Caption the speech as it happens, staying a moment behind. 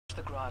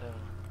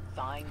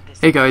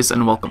Hey guys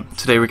and welcome.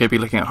 Today we're going to be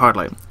looking at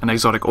Hardlight, an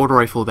exotic auto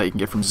rifle that you can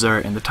get from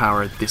Xur in the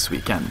tower this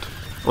weekend.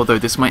 Although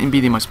this mightn't be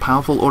the most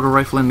powerful auto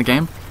rifle in the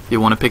game,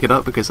 you'll want to pick it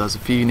up because it has a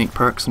few unique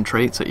perks and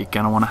traits that you're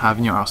going to want to have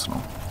in your arsenal.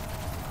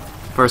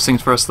 First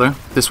things first though,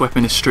 this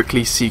weapon is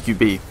strictly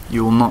CQB.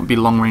 You will not be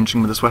long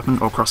ranging with this weapon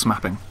or cross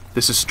mapping.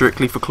 This is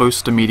strictly for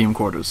close to medium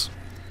quarters.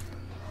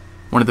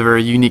 One of the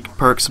very unique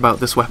perks about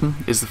this weapon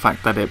is the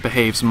fact that it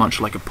behaves much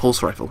like a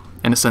pulse rifle,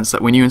 in the sense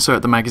that when you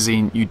insert the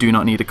magazine you do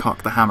not need to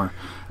cock the hammer,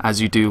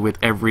 as you do with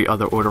every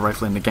other auto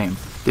rifle in the game.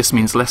 This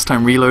means less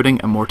time reloading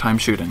and more time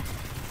shooting.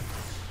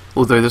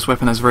 Although this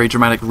weapon has very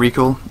dramatic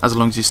recoil, as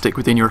long as you stick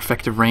within your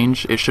effective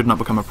range, it should not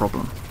become a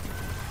problem.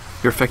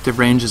 Your effective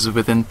range is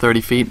within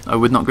 30 feet, I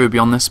would not go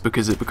beyond this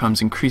because it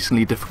becomes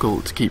increasingly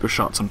difficult to keep your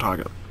shots on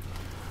target.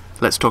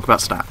 Let's talk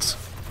about stats.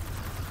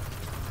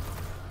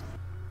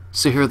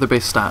 So here are the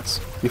base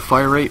stats. Your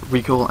fire rate,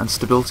 recoil and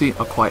stability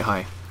are quite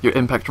high. Your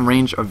impact and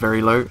range are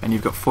very low and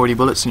you've got 40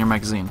 bullets in your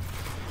magazine.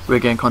 We're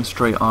going to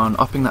concentrate on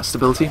upping that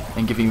stability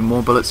and giving you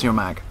more bullets in your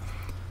mag.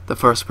 The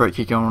first perk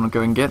you're going to want to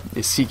go and get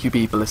is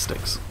CQB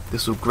ballistics.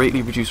 This will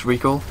greatly reduce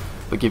recoil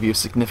but give you a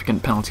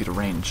significant penalty to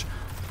range.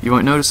 You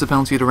won't notice the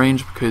penalty to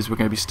range because we're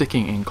going to be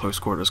sticking in close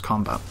quarters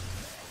combat.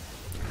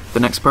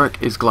 The next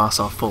perk is glass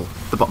half full.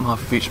 The bottom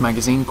half of each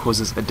magazine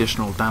causes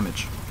additional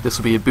damage. This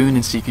will be a boon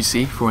in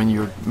CQC for when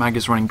your mag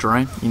is running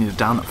dry, you need to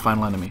down that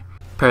final enemy.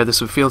 Pair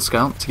this with Field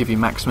Scout to give you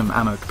maximum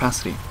ammo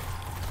capacity,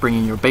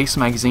 bringing your base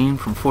magazine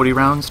from 40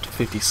 rounds to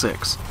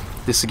 56.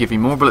 This will give you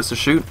more bullets to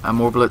shoot and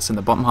more bullets in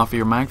the bottom half of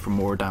your mag for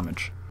more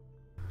damage.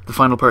 The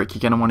final perk you're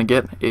going to want to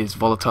get is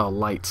Volatile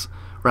Lights.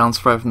 Rounds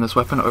fired from this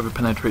weapon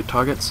over-penetrate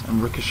targets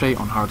and ricochet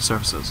on hard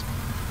surfaces.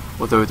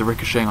 Although the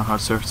ricocheting on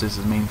hard surfaces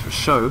is mainly for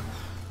show,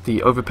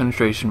 the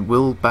over-penetration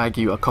will bag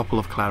you a couple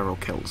of collateral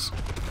kills.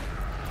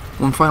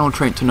 One final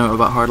trait to note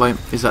about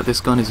Hardlight is that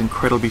this gun is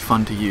incredibly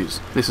fun to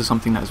use. This is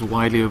something that is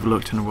widely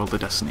overlooked in the world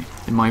of Destiny.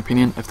 In my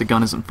opinion, if the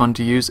gun isn't fun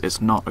to use,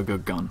 it's not a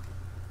good gun.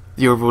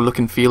 The overall look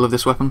and feel of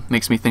this weapon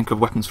makes me think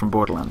of weapons from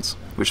Borderlands,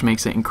 which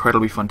makes it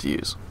incredibly fun to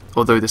use.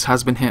 Although this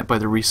has been hit by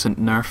the recent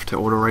nerf to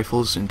auto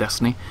rifles in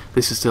Destiny,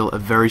 this is still a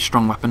very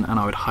strong weapon and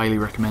I would highly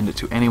recommend it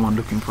to anyone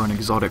looking for an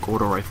exotic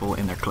auto rifle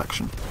in their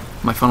collection.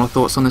 My final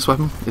thoughts on this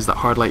weapon is that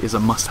Hardlight is a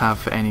must-have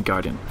for any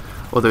Guardian.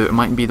 Although it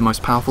mightn't be the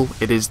most powerful,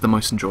 it is the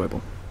most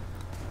enjoyable.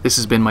 This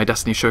has been my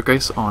Destiny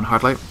showcase on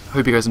Hardlight.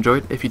 Hope you guys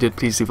enjoyed. If you did,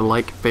 please leave a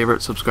like,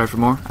 favourite, subscribe for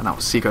more, and I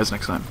will see you guys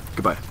next time.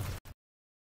 Goodbye.